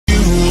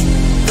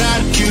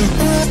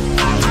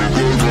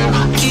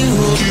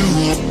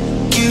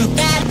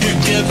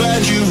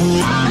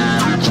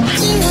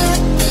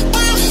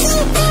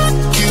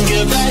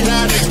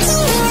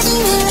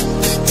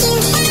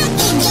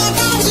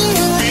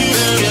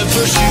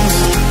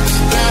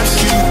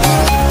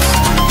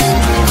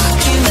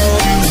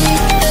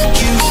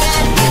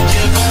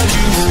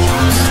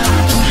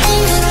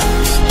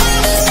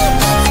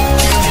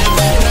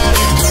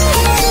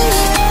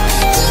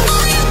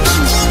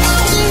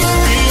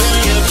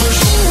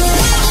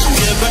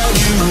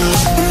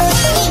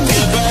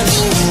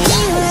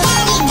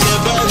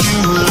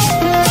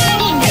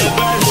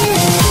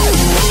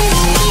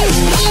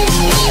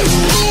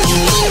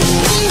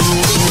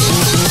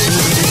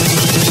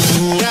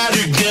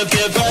your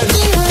paper.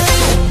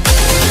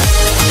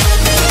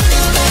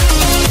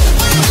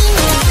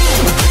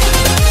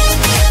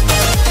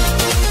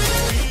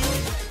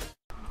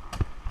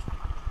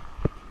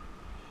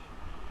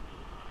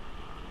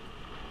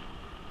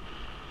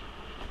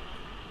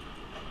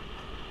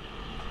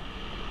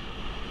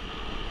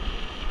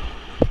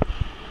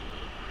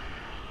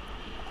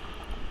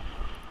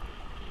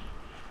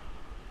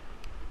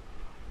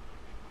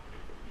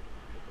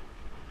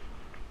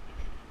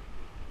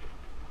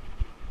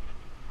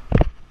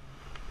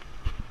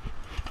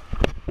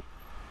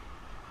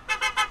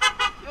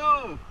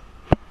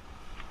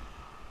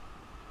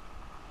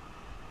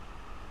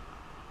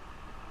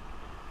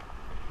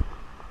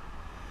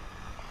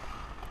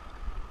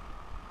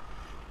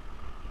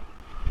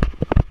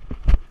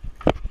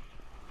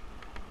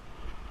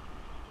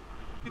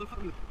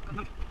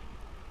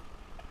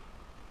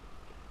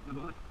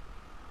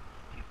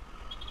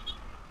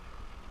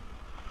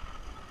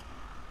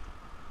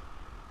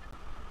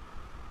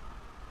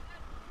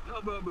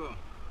 Yo, bro.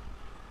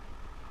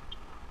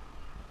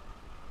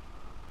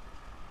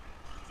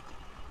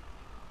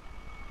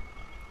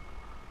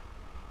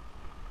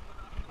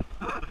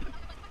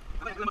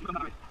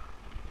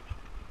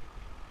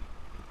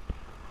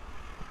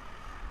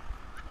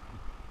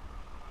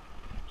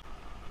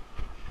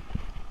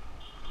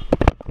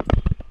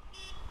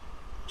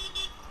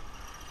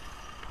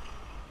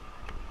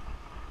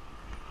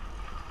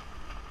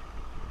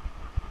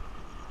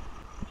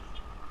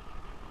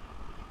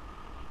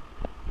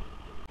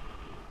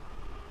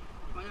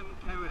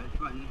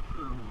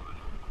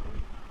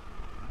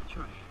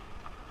 Try.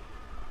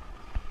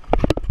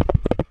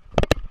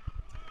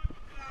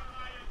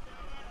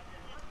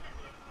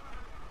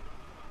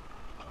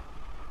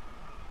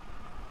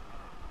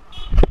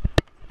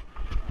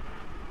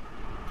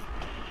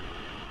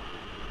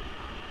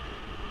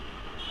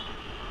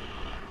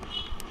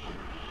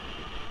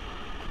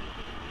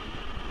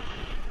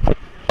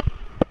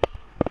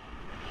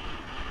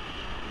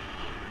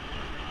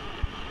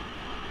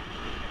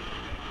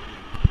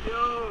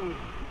 Yo!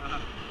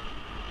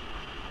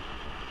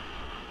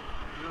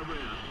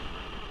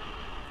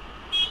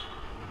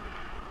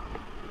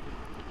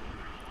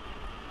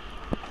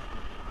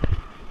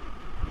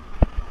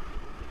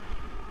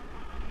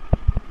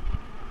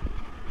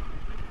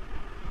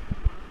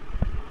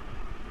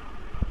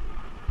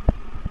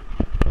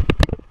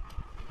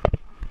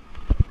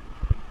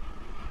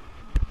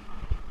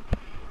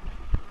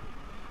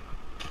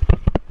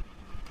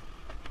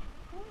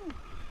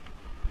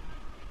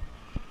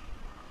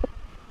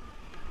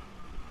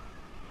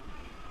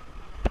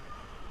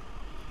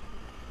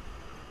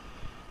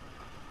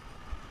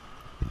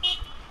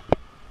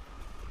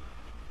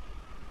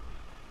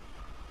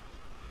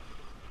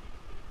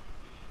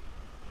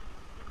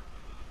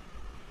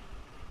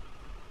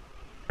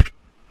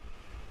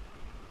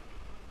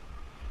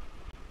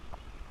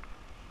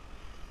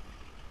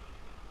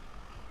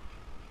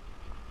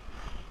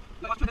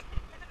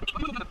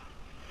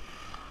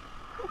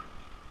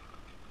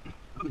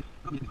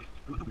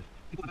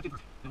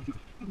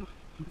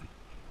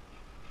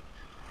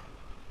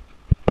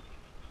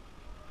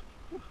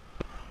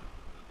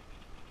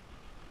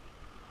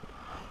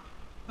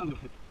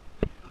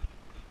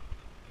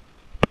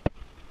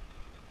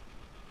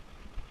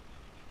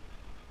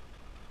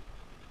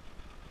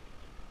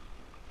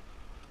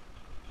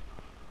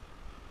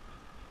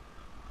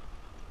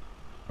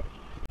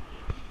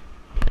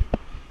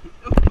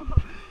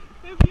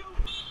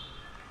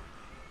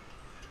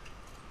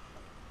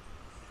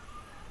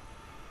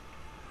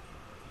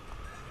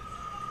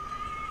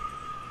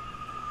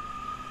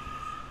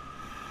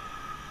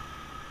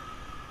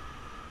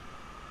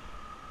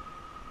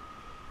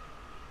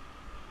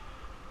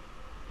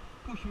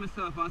 Push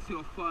myself and see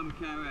how far I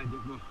can ride it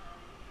go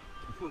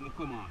before I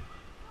come on.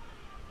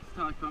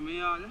 Start from my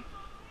yard,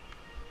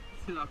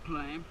 still a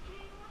climb.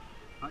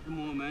 At the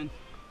moment,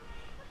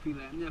 feel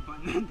like I'm at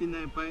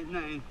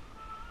 99.9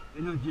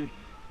 energy.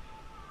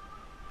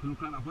 So I'm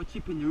kind of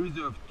chipping the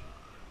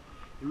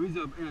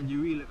reserve energy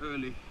really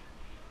early.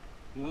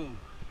 Wow.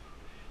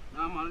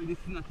 Normally this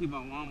is not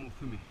even warm up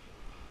for me.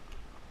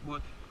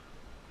 But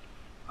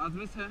as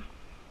I say,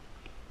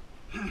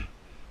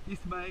 this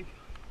bike,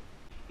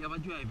 you have a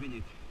drive in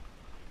it.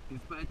 This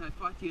bike is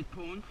 48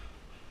 pounds.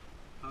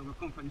 I will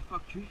come from the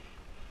factory.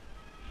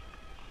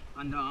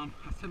 And a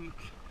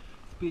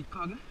 7-speed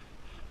cog,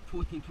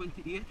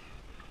 1428.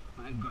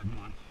 My God,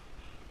 man.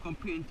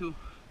 Comparing to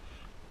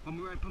when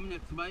we ride from the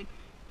next bike,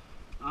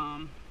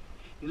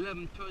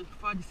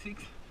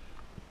 1146,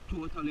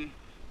 totally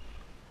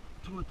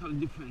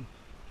different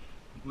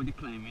with the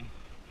climbing.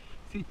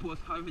 Seat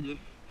post already,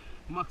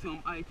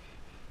 maximum height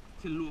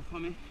still low for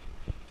me.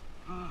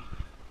 And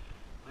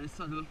the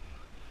saddle,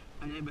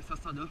 and the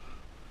best saddle.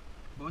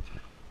 But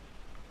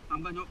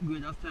I'm going to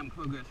upgrade as time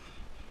progress,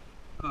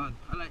 because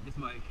I like this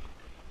bike.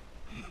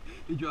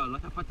 It draws a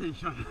lot of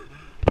attention.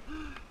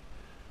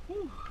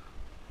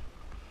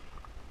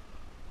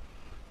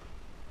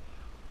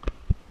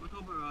 But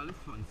overall it's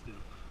fun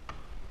still.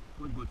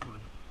 Good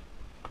fun.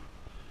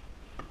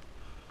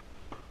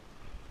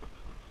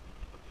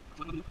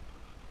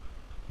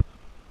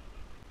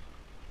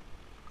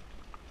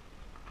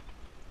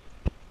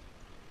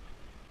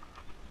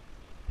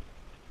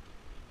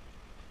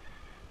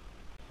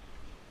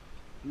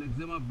 Legs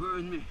them a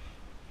burn me.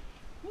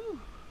 Woo.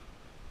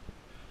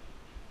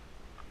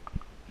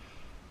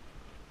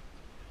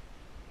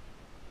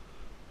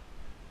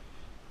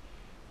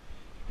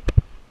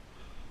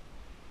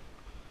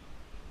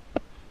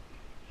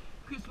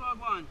 Chris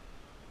Wagwan,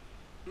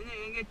 you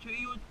can get your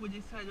youth for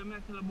this side of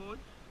metal about?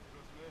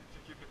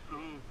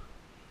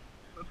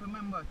 But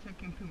remember, check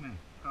him for me.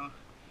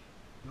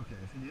 Okay,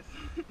 see this?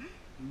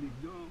 Big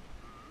dog.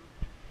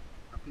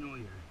 Happy New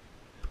Year.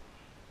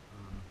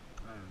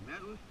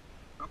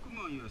 I'll come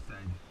on your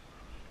side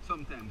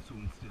sometime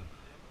soon still.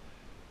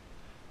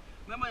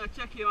 Remember you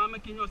check here and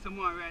making you some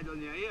more ride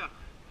on here, yeah?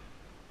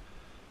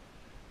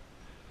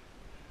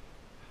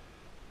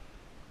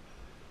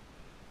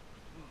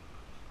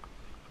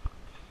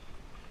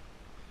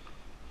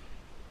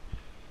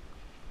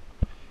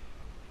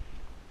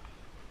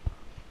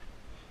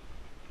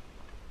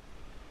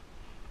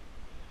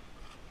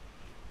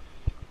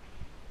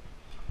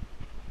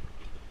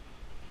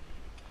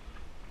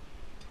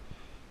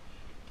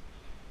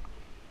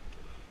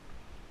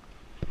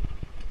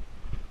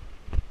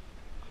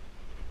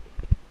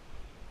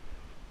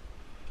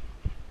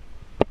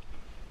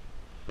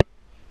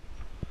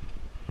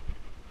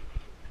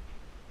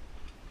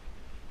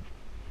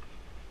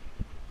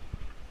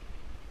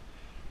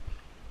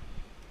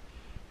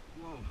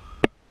 Whoa.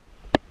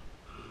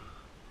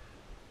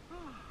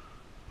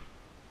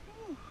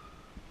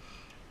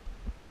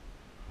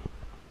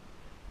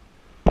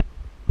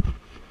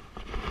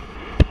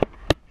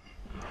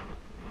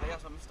 I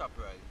guess I'm stop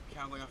right.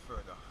 Can't go no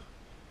further.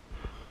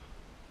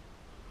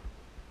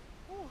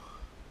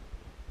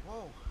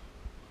 Whoa.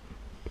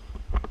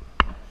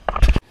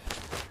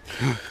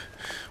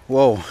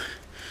 Whoa.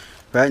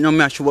 Right now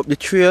I show up the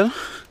trail.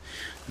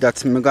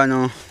 That's me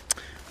gonna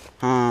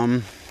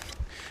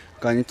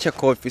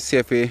check out to see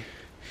if it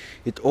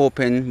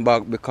open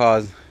back,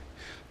 because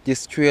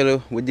this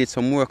trail we did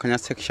some work on a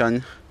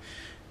section,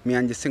 me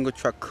and the single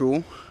track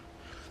crew,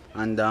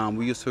 and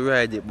we used to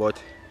ride it,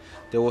 but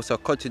there was a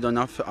cut down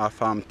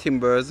of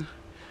timbers,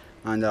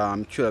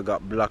 and trail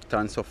got blocked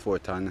and so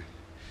forth, and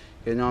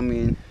you know what I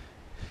mean,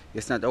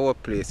 it's not our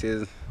place,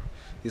 it's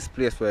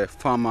place where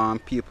farmer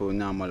and people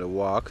normally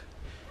walk,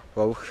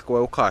 what we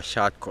call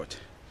shortcut,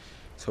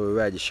 so we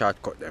ride the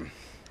shortcut them.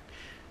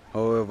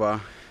 However,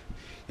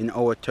 in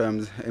our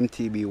terms,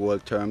 MTB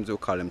world terms, we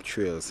call them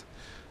trails.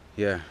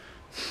 Yeah.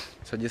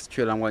 So this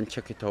trail, I'm going to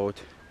check it out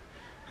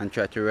and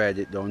try to ride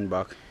it down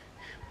back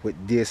with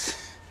this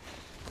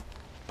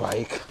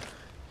bike.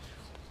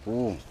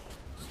 Ooh.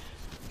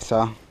 It's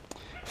a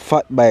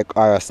fat bike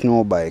or a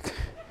snow bike.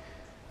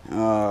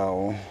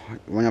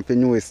 One of the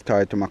newest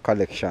start to my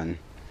collection.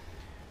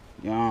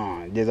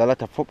 Yeah, there's a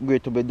lot of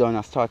upgrade to be done.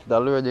 I started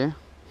already.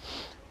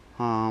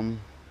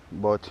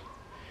 But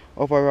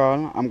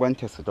overall, I'm going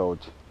to test it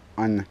out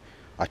on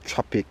a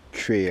tropic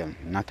trail,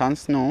 not on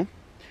snow,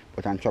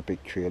 but on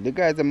tropic trail. The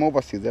guys them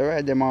overseas, they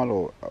ride them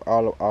all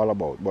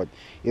about, but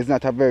it's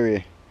not a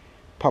very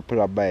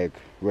popular bike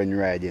when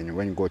riding,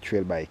 when you go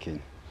trail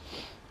biking.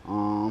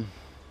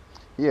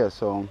 Yeah,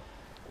 so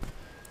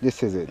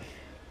this is it.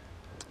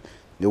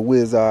 The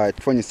wheels are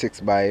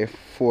 26 by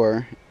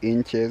 4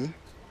 inches,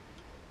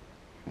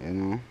 you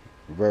know,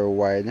 very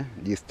wide.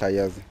 These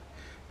tires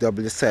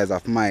double the size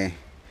of my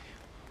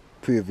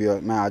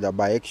other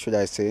bike, should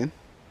I say,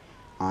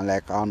 and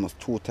like almost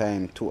two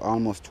times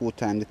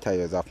the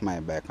tires of my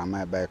bike. And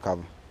my bike have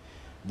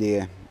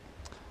the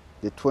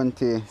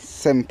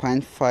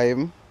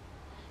 27.5,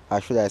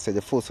 or should I say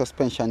the full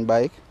suspension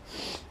bike.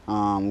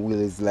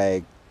 Wheel is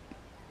like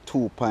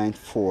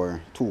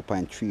 2.4,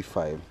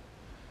 2.35.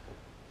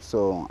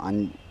 So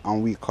and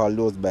we call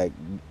those bike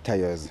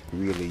tires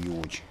really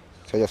huge.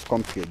 So just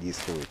compare these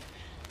to it.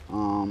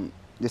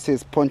 This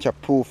is puncture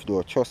proof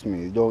though, trust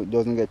me. It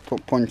doesn't get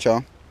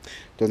punctured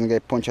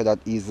that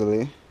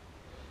easily.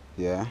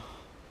 Yeah,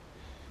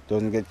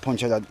 doesn't get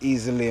punctured that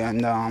easily,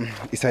 and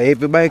it's a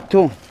heavy bike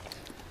too.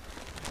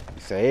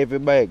 It's a heavy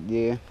bike,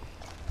 yeah.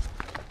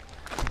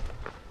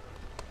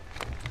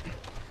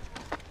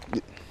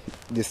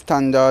 The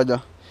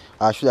standard,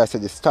 or should I say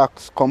the stock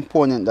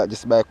component that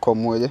this bike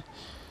come with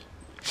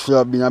should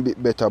have been a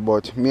bit better,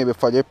 but maybe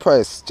for the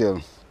price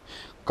still.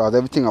 Because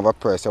everything have a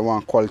price. I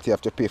want quality, I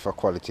have to pay for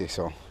quality.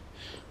 So,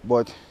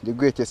 but the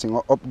greatest thing,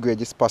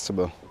 upgrade is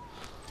possible.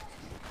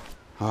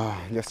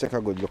 Just take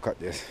a good look at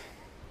this.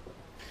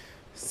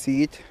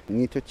 Seat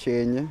need to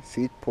change.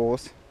 Seat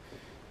post.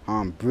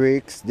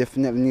 Brakes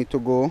definitely need to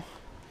go.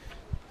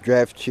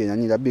 Drive chain, I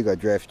need a bigger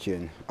drive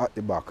chain at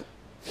the back.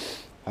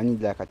 I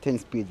need like a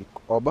 10-speed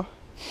hub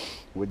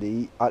with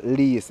the at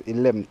least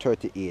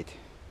 1138.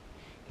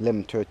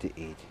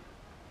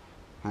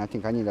 And I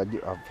think I need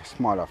a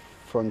smaller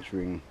front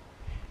ring,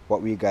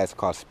 what we guys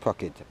call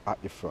sprocket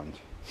at the front.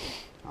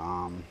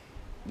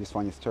 This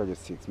one is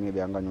 36,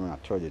 maybe I'm going to run a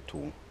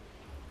 32,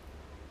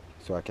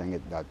 so I can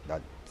get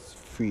that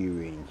free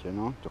range, you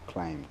know, to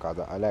climb, because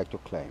I like to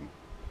climb.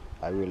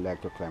 I really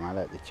like to climb. I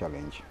like the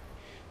challenge.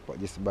 But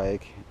this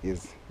bike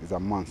is a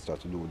monster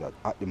to do that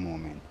at the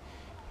moment.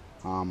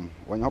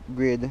 When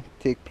upgrade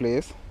take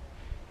place,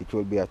 it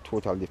will be a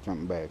total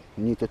different bike.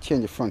 You need to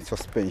change the front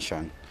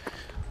suspension.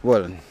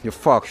 Well, the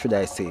fork, should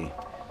I say.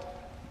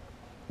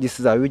 This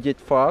is a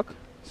rigid fork,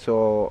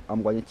 so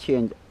I'm going to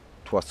change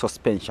to a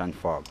suspension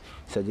fork.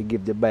 So to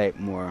give the bike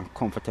more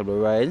comfortable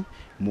ride,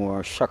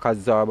 more shock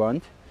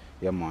absorbent.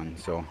 Yeah man,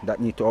 so that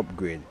need to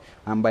upgrade.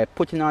 And by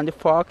putting on the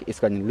fork,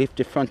 it's going to lift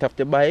the front of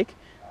the bike,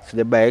 so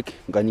the bike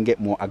going to get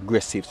more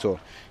aggressive.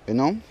 So, you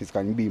know, it's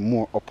going to be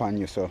more up on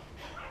you. So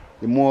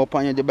the more up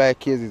on you the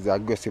bike is the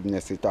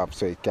aggressiveness it up,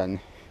 so you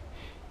can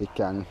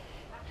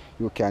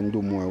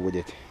do more with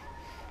it.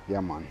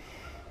 Yeah man.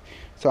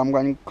 So I'm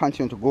going to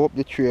continue to go up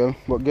the trail,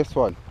 but guess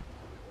what?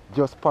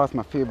 Just past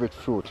my favorite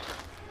fruit.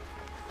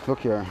 Look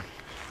here.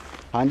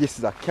 And this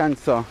is a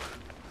cancer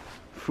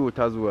fruit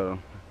as well.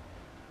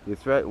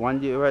 It's right,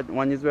 one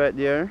is right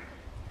there.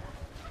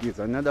 There's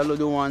another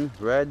little one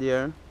right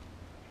there.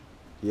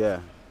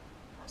 Yeah.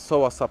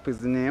 Soursop is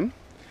the name.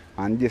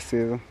 And this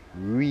is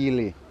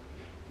really,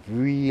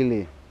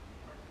 really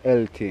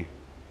healthy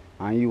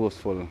and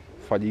useful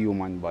for the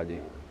human body.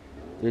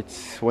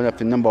 It's one of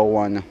the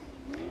 #1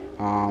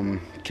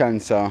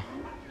 cancer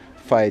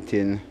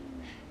fighting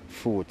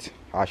fruit,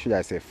 or should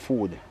I say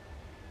food,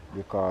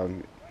 because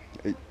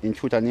in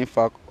truth and in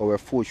fact our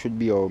food should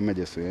be our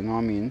medicine, you know what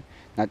I mean?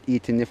 Not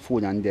eating the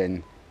food and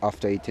then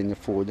after eating the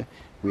food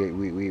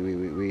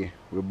we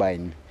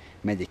buying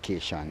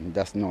medication.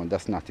 That's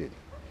not it.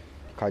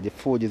 Because the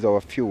food is our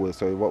fuel,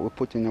 so what we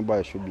put in our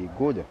body should be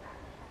good,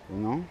 you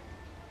know?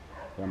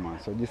 Yeah man,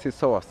 so this is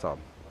soursop.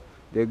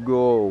 They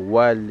grow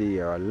wildly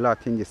a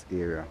lot in this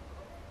area.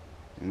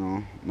 You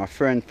know, my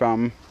friend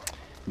from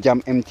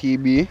Jam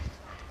MTB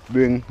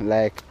bring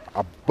like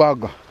a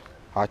bag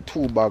or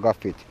 2 bags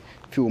of it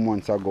few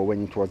months ago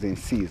when it was in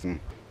season,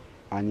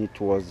 and it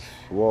was,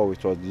 wow,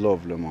 it was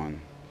lovely man.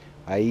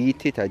 I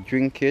eat it, I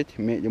drink it,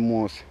 make the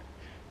most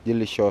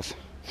delicious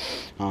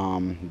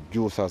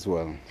juice as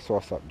well,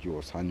 soursop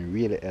juice, and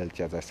really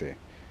healthy as I say,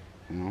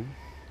 you know.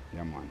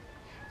 Yeah man.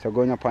 So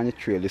going up on the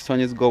trail, the sun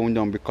is going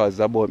down because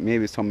it's about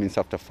maybe some minutes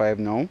after 5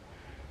 now,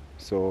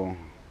 so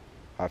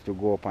I have to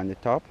go up on the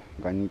top.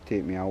 Gonna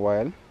take me a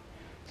while,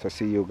 so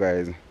see you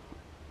guys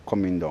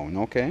coming down,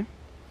 okay?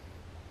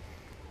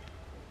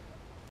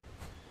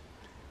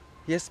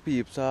 Yes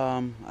peeps,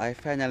 I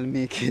finally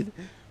make it.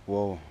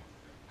 Whoa,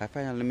 I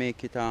finally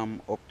make it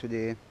up to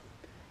the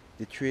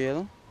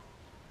trail,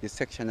 the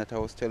section that I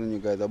was telling you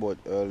guys about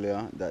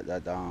earlier,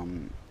 that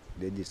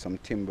they did some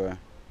timber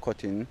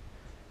cutting,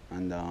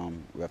 and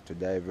we have to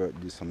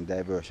do some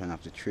diversion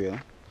of the trail.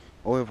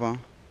 However,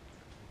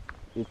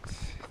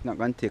 it's not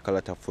going to take a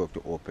lot of work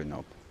to open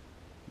up,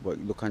 but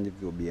look at the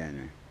view behind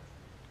me.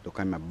 Look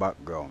at my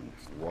background.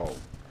 Wow.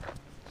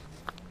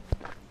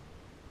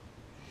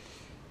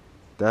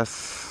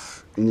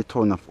 That's in the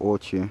town of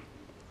Ochi.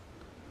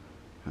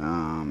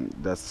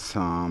 That's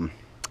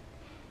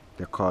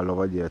they call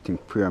over there, I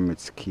think, pyramid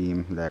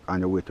scheme, like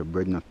on the way to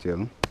Breadnut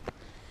Hill.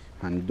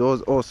 And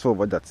those also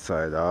over that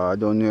side. I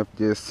don't know if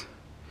this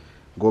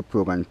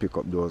GoPro can pick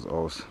up those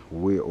house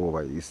way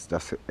over. It's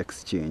just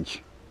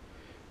exchange.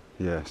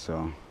 Yeah,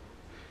 so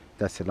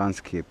that's the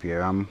landscape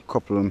here. I'm a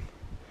couple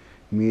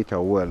meters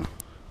well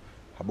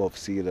above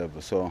sea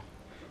level. So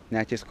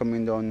night is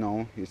coming down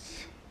now.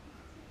 It's,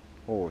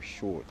 oh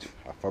shoot,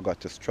 I forgot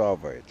to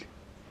Strava it.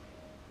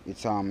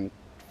 It's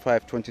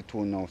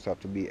 5:22 now, so I have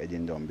to be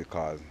heading down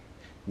because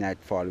night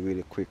fall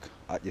really quick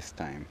at this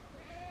time.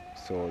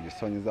 So the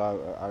sun is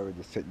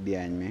already set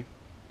behind me,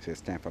 so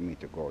it's time for me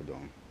to go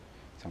down.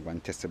 So I'm going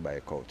to test the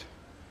bike out.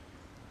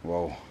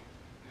 Wow,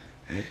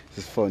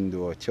 it's fun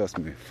though, trust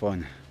me,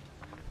 fun.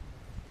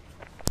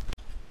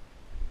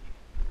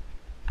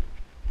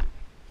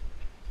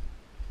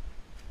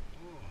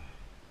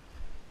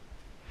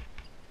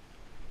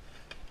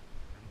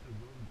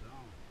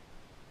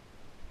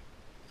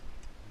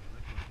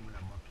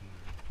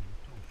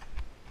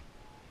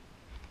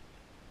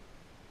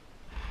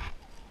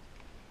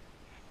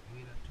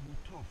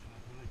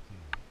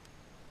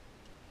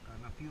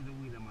 I feel the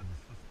wheel as a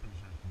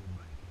suspension for the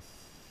bike.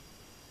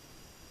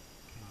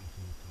 Can't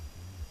too tough.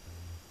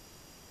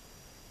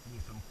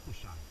 Need some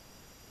cushion.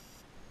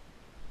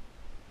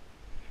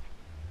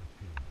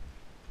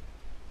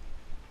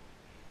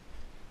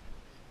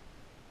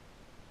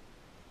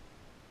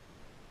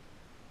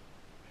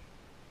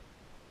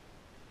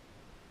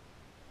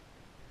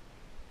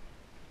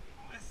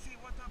 Let's see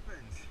what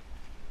happens.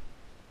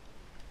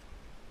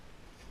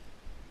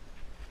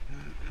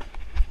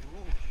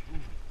 Oh,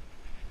 shoot.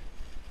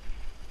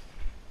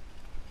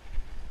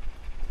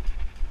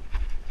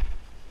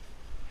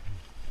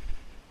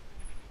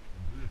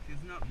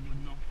 It's not good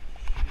enough.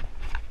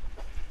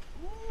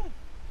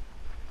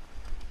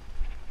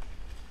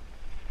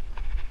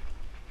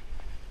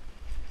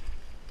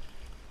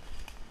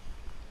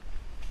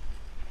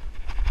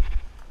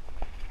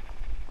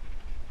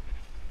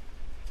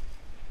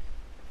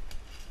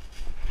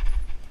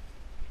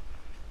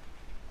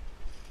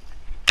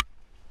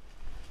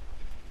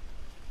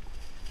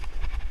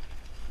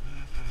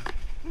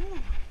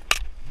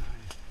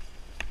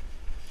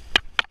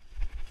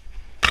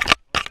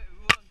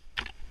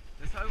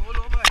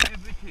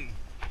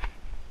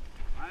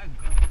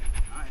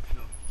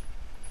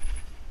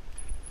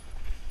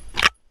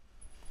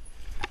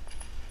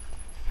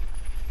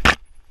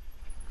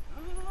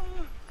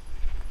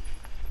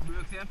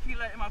 I feel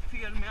like I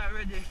failed me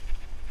already.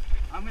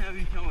 I'm gonna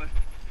reach nowhere.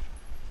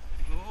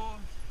 Go.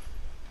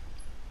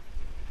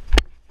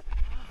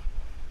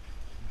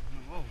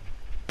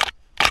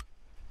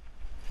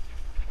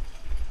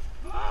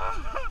 No.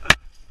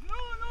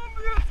 No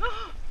brakes.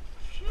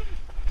 Shit.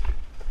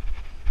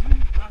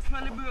 I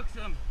smell the brakes.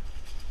 Ooh,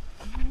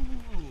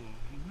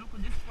 look at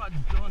this spot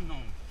done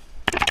now.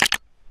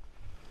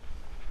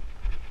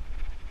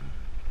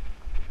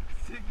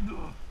 Sick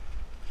though.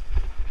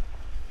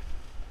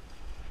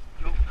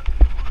 Yo, no,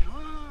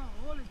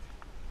 hold it.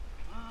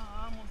 I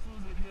almost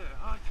lose it there.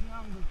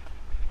 Triangle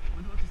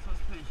without the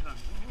suspension.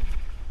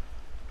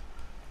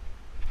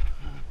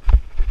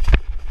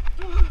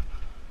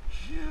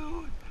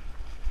 Shoot.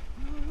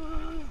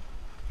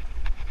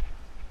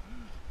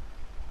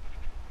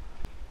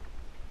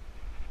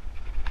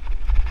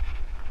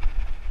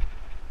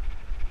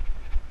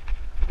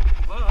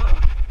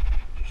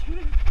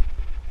 Shit.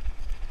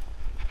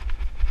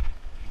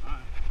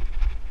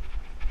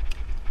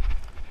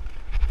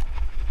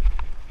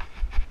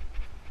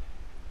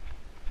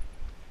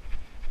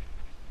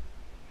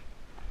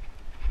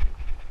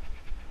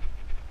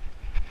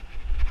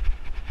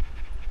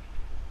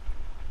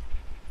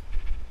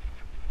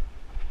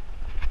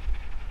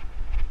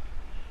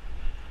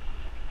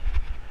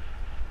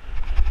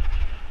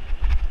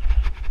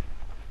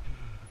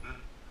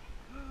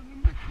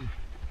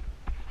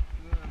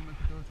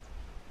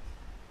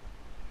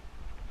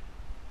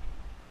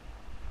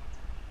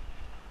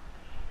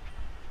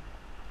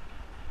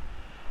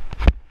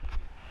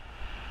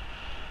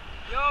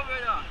 Yo,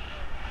 brother.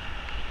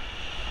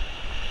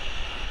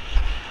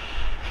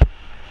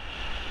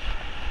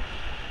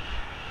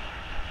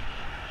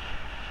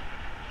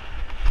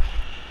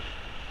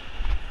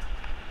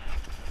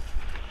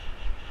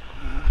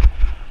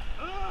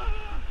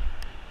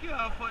 You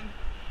have fun.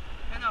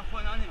 Can have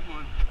fun on it,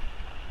 man.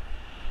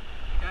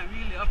 Can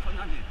really have fun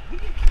on it.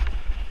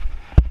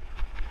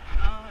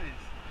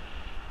 Nice.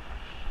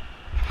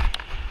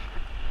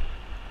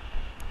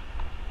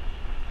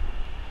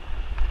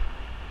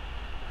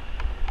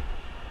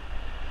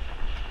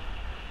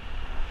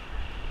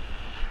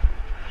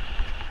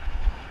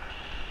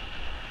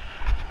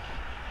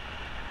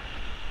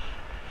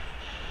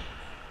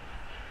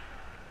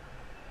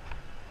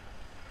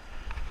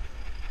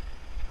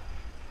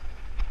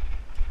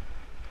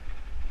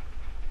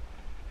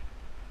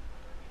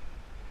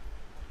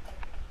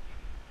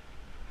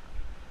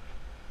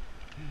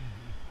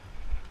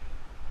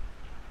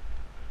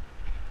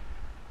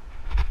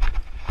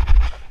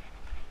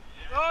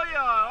 Oh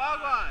yeah,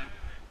 hold on.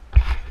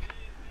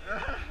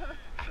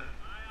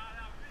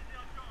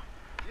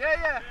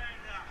 Yeah.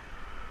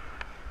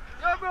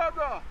 Yo,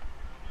 bro.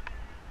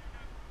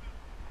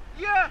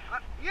 Yeah.